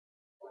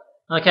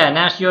Okay,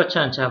 now it's your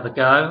turn to have a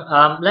go.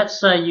 Let's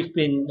say you've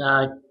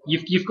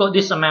got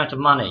this amount of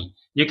money.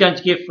 You're going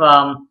to give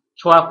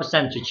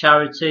 12% to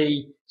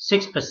charity,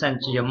 6%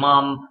 to your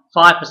mum,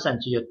 5%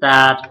 to your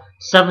dad,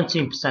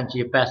 17% to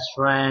your best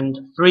friend,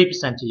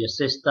 3% to your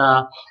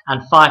sister,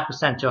 and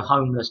 5% to a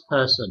homeless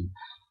person.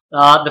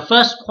 The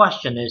first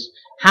question is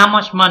how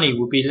much money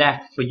will be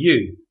left for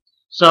you.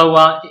 So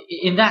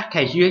in that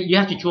case, you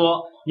have to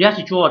draw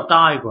a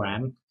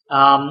diagram.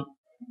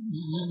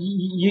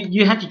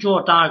 You have to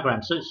draw a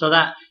diagram so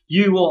that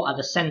you are at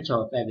the center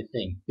of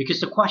everything, because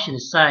the question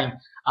is saying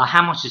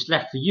how much is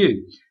left for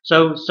you.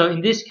 So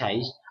in this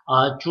case,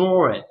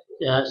 draw it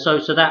so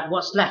that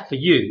what's left for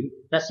you.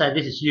 Let's say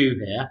this is you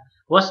here.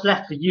 What's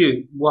left for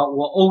you?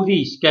 Well, all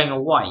these going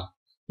away.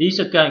 These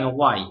are going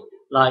away,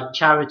 like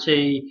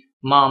charity,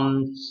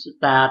 mum,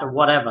 dad, or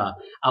whatever.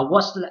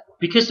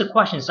 Because the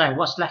question is saying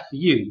what's left for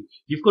you.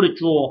 You've got to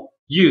draw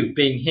you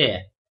being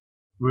here,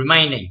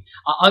 remaining.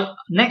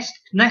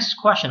 Next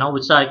question I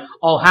would say,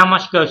 oh, how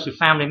much goes to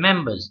family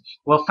members?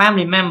 Well,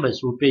 family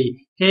members will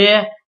be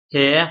here,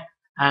 here,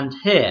 and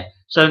here.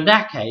 So in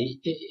that case,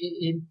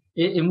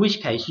 in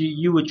which case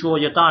you would draw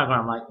your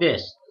diagram like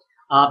this,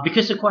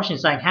 because the question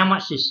is saying how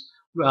much is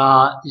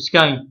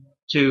going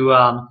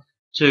to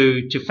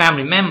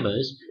family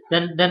members.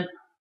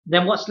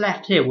 Then what's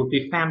left here would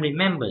be family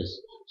members.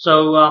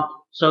 So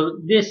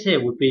this here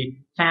would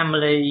be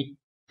family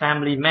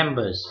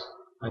members.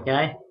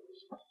 Okay.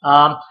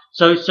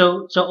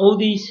 So all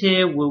these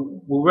here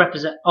will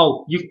represent.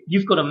 Oh,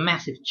 you've got a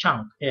massive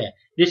chunk here.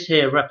 This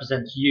here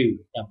represents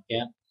you.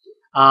 Okay.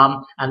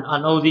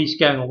 And all these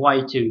going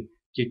away to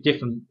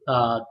different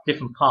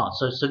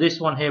parts. So this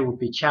one here will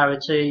be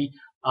charity,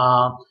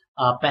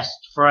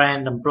 best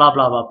friend, and blah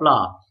blah blah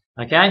blah.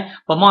 Okay.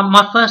 But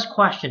my first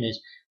question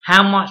is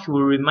how much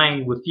will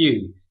remain with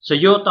you. So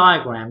your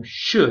diagram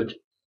should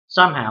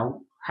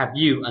somehow have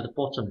you at the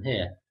bottom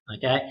here.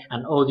 Okay,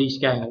 and all these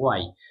going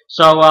away.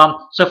 So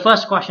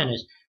first question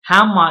is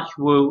how much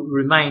will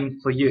remain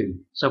for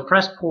you. So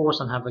press pause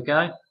and have a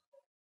go.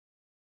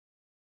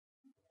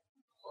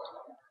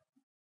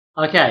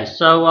 Okay,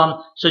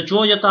 so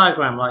draw your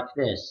diagram like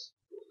this.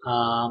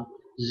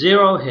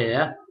 0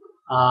 here,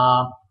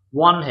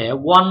 1 here.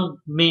 1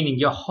 meaning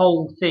your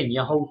whole thing.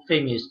 Your whole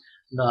thing is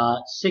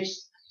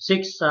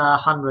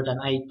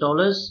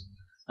 $608.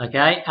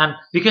 Okay, and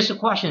because the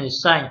question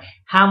is saying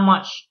how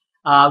much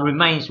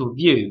remains with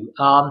you.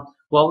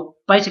 Well,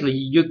 basically,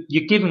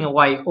 you're giving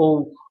away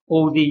all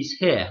these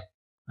here.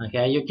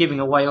 Okay, you're giving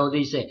away all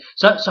these here.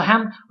 So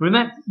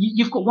remember,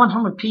 you've got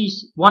 100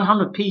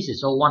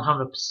 pieces or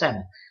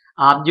 100%.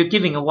 You're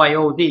giving away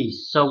all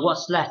these. So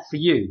what's left for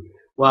you?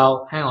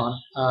 Well, hang on.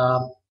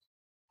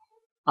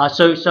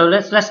 So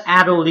let's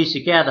add all these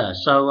together.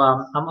 So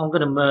I'm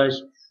going to merge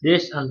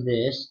this and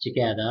this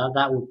together.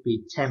 That would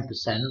be 10%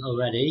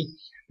 already.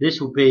 This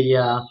would be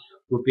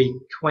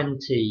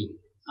 20%.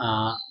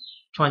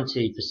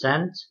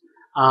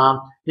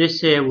 This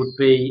here would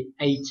be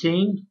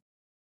 18.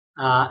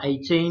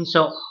 18.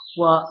 So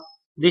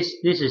this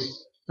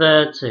is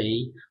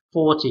 30,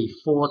 40,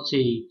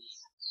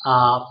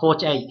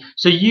 48.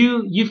 So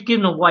you've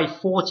given away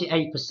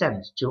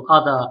 48% to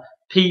other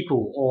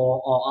people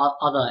or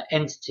other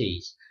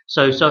entities.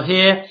 So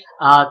here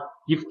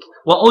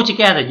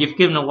altogether you've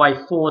given away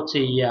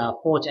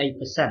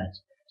 48%.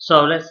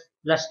 So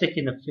let's stick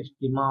in the 50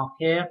 mark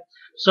here.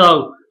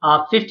 So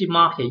 50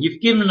 mark here,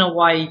 you've given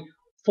away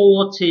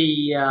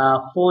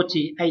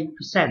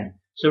 48%.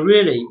 So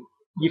really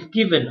you've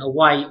given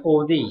away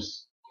all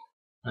these.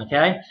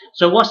 Okay.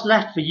 So what's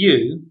left for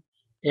you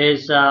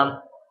is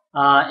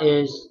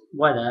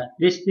whether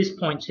this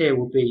point here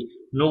will be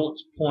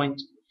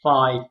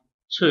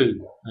 0.52.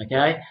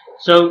 Okay.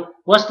 So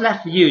what's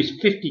left for you is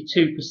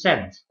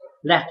 52%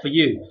 left for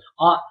you.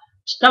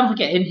 Don't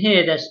forget in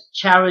here there's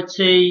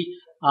charity,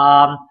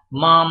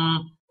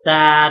 mum,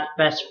 dad,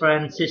 best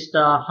friend,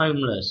 sister,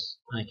 homeless.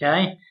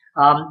 Okay.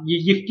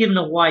 You've given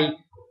away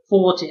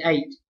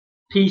 48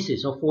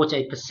 pieces or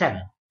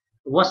 48%.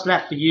 What's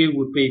left for you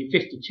would be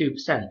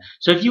 52%.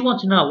 So if you want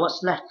to know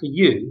what's left for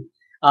you,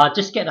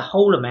 just get the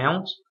whole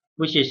amount,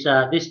 which is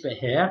this bit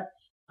here,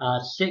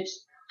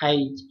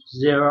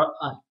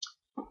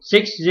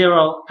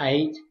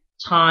 608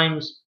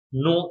 times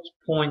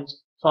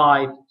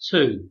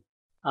 0.52.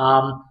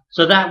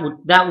 So that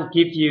would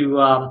give you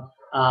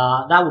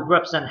that would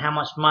represent how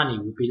much money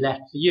would be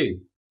left for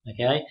you.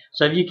 Okay,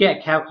 so if you get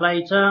a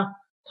calculator,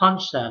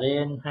 punch that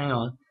in. Hang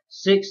on,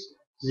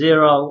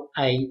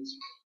 608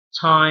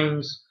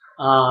 times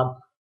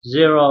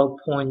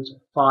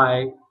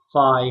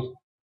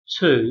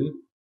 0.552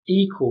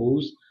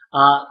 equals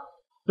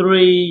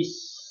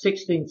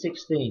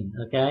 31616.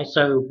 Okay,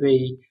 so it will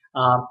be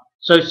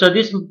so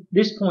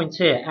this point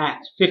here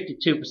at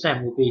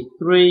 52% will be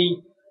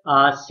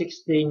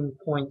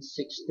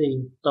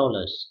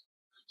 $316.16.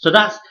 So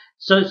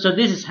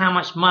this is how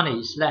much money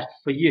is left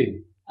for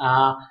you.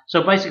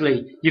 So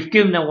basically you've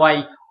given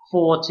away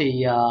 48%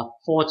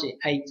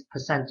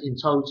 in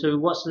total.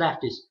 What's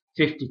left is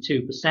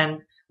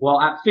 52%. Well,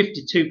 at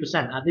 52%,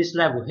 at this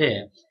level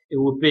here, it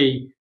would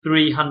be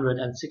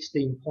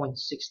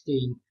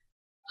 $316.16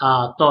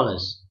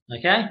 dollars.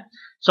 Okay.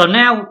 So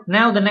now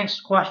the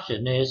next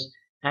question is,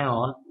 hang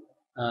on.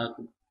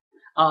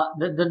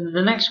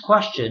 The next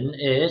question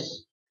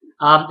is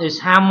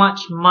how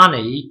much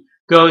money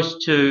goes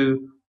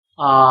to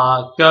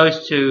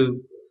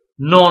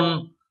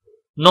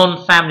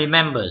non-family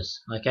members.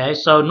 Okay,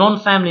 so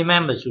non-family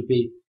members would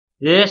be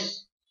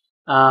this: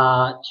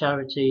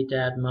 charity,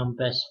 dad, mum,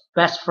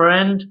 best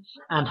friend,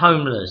 and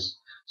homeless.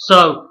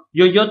 So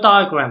your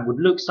diagram would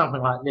look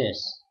something like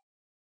this.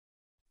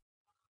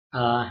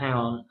 Hang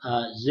on,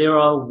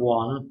 0,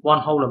 1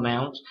 whole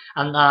amount,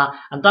 and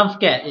don't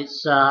forget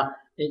it's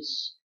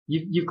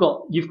you've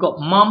got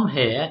mum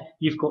here,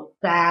 you've got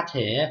dad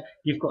here,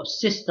 you've got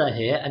sister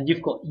here, and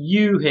you've got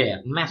you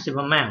here, massive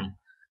amount.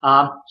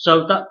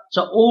 So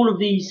all of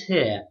these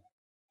here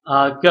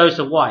goes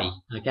away,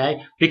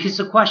 okay? Because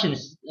the question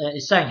is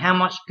saying how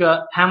much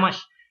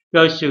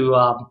goes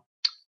to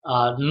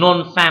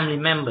non-family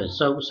members.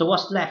 So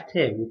what's left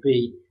here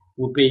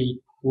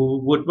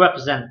would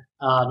represent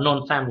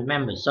non-family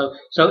members.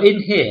 So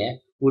in here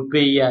would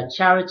be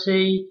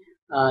charity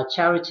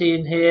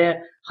in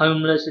here,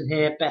 homeless in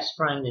here, best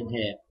friend in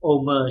here,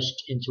 all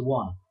merged into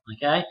one.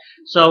 Okay.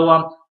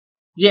 So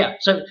yeah.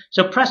 So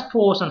press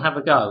pause and have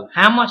a go.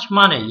 How much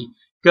money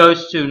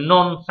goes to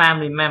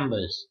non-family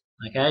members?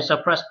 Okay. So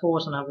press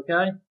pause and have a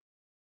go.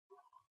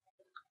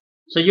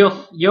 So your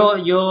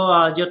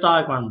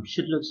diagram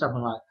should look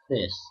something like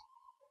this.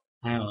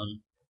 Hang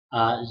on.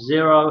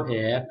 0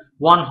 here,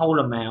 1 whole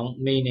amount,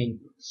 meaning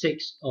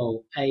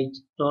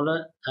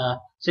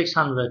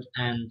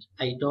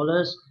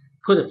 $608.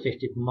 Put a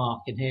 50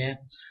 mark in here.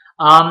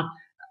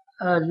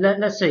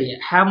 Let's see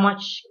how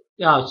much.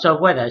 So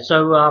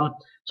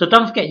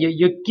don't forget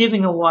you're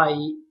giving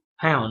away.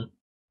 Hang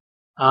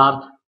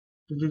on.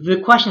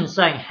 The question is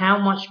saying how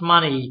much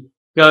money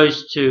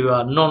goes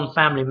to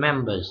non-family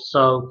members.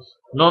 So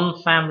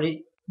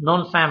non-family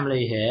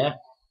here,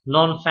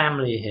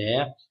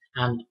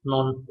 and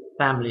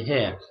non-family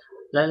here.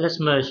 Let's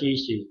merge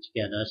these two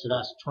together. So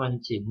that's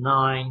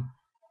 29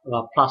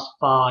 plus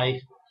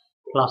 5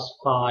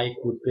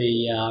 would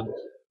be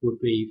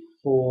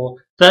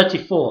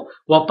 34.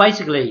 Well,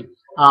 basically,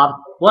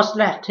 what's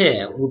left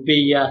here would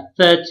be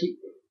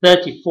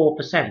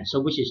 34%. So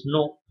which is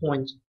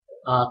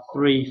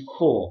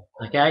 0.34.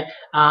 Okay.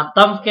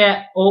 Don't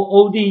forget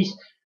all these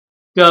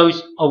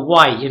goes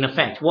away. In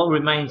effect, what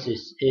remains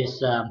is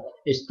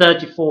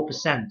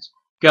 34%.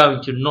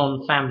 Going to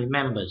non-family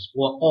members,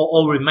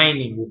 or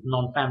remaining with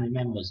non-family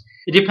members.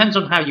 It depends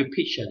on how you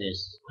picture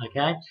this.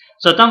 Okay,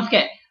 so don't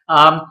forget,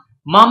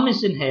 mum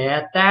is in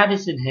here, dad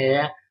is in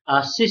here,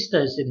 sister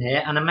is in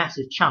here, and a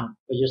massive chunk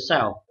for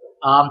yourself.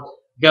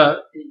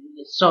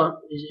 So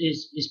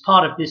is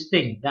part of this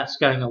thing that's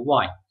going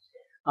away.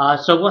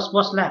 So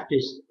what's left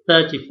is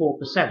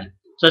 34%.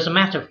 So it's a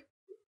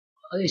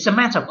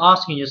matter of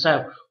asking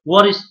yourself,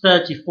 what is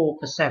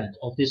 34%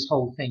 of this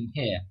whole thing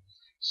here?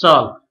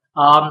 So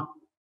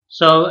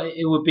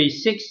it would be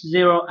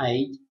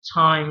 608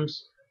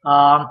 times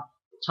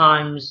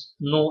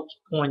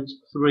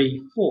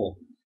 0.34.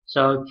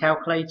 So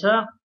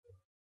calculator,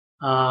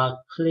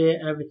 clear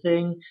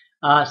everything.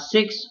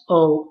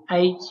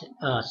 608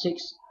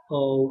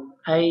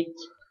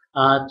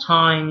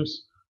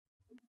 times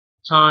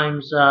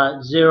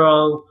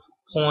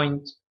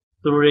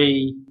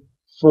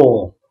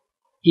 0.34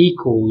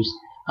 equals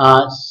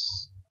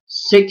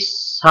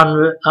 206.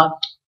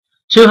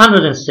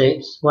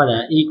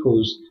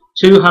 Equals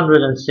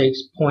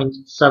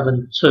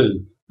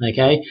 206.72.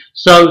 Okay,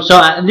 so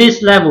at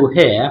this level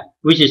here,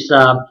 which is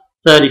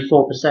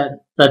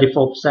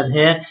 34%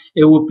 here,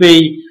 it would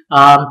be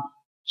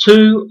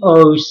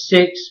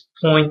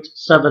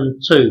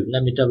 206.72.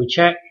 Let me double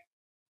check.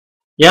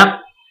 Yeah.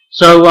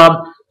 So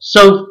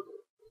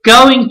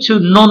going to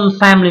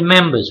non-family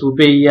members would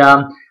be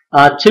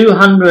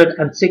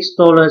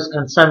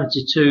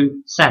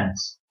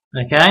 $206.72.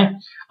 Okay.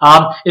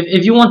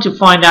 If you want to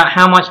find out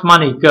how much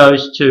money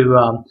goes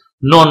to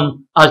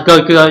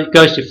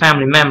goes to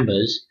family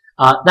members,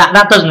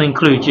 that doesn't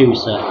include you,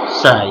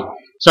 say.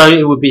 So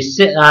it would be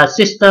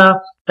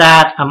sister,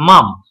 dad, and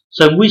mum.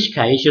 So in which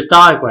case your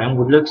diagram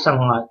would look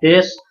something like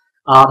this.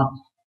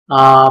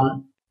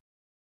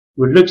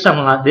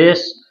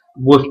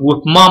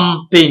 With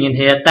mum being in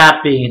here,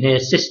 dad being in here,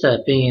 sister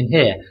being in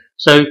here.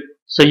 So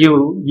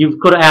you've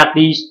got to add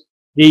these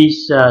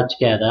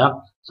together.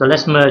 So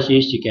let's merge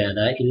these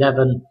together.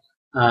 11%,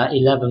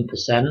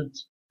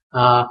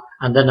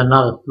 and then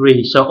another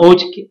 3. So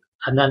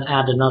and then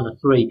add another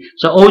 3.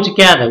 So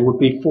altogether would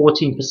be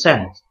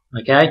 14%.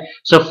 Okay.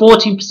 So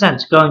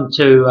 14% going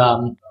to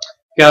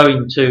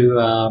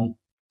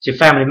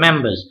family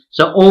members.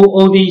 So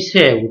all these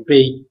here would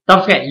be.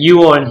 Don't forget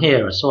you are in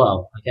here as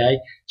well. Okay.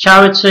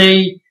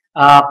 Charity,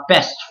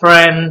 best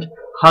friend,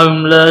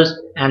 homeless,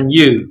 and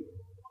you.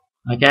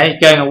 Okay,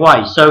 going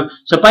away. So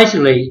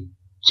basically,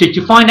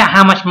 to find out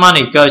how much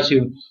money goes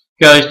to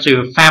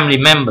family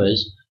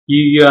members,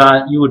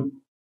 you would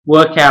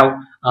work out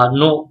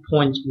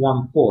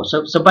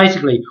 0.14. So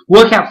basically,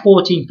 work out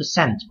 14%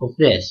 of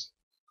this,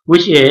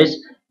 which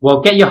is,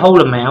 well, get your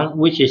whole amount,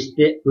 which is,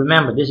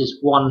 remember, this is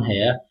 1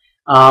 here.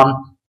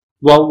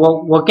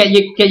 Well, get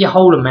your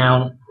whole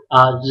amount,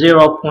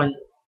 0.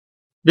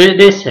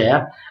 This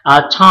here,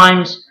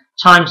 times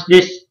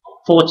this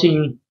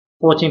 14%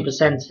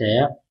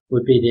 here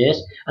would be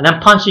this, and then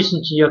punch this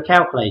into your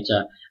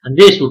calculator, and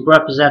this would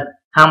represent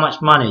how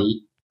much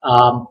money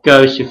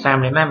goes to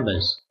family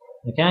members.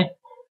 Okay.